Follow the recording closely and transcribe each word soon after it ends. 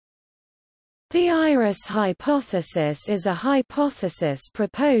The iris hypothesis is a hypothesis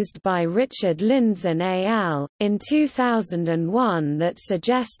proposed by Richard Lindzen et al. In 2001 that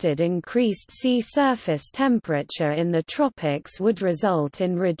suggested increased sea surface temperature in the tropics would result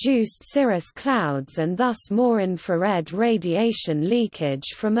in reduced cirrus clouds and thus more infrared radiation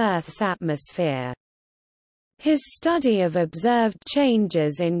leakage from Earth's atmosphere. His study of observed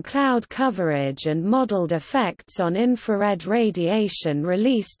changes in cloud coverage and modeled effects on infrared radiation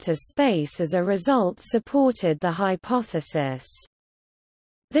released to space as a result supported the hypothesis.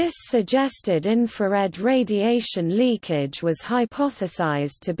 This suggested infrared radiation leakage was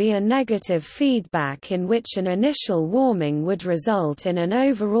hypothesized to be a negative feedback in which an initial warming would result in an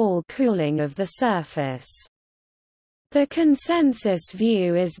overall cooling of the surface. The consensus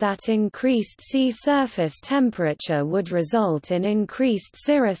view is that increased sea surface temperature would result in increased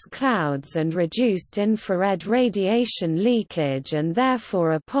cirrus clouds and reduced infrared radiation leakage and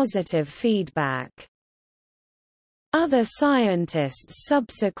therefore a positive feedback. Other scientists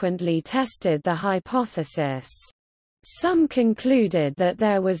subsequently tested the hypothesis. Some concluded that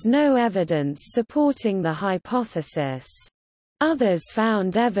there was no evidence supporting the hypothesis. Others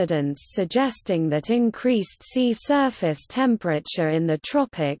found evidence suggesting that increased sea surface temperature in the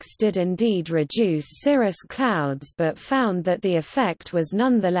tropics did indeed reduce cirrus clouds but found that the effect was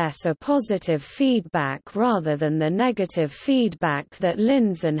nonetheless a positive feedback rather than the negative feedback that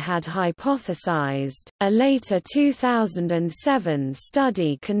Lindzen had hypothesized. A later 2007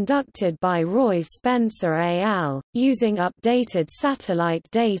 study conducted by Roy Spencer et al., using updated satellite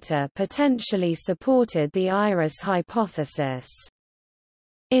data potentially supported the iris hypothesis.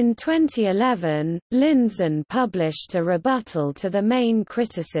 In 2011, Lindzen published a rebuttal to the main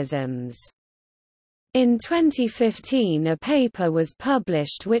criticisms. In 2015 a paper was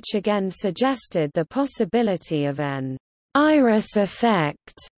published which again suggested the possibility of an iris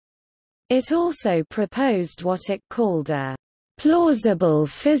effect. It also proposed what it called a plausible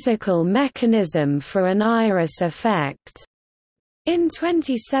physical mechanism for an iris effect. In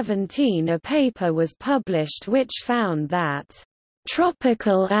 2017 a paper was published which found that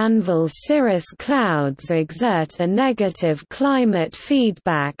tropical anvil cirrus clouds exert a negative climate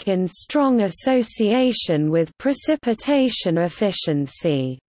feedback in strong association with precipitation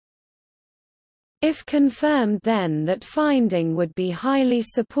efficiency. If confirmed, then that finding would be highly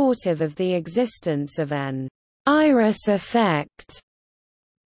supportive of the existence of an iris effect.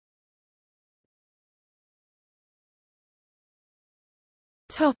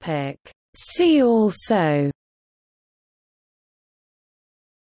 See also: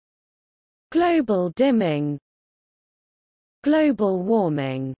 global dimming, global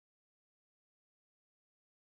warming.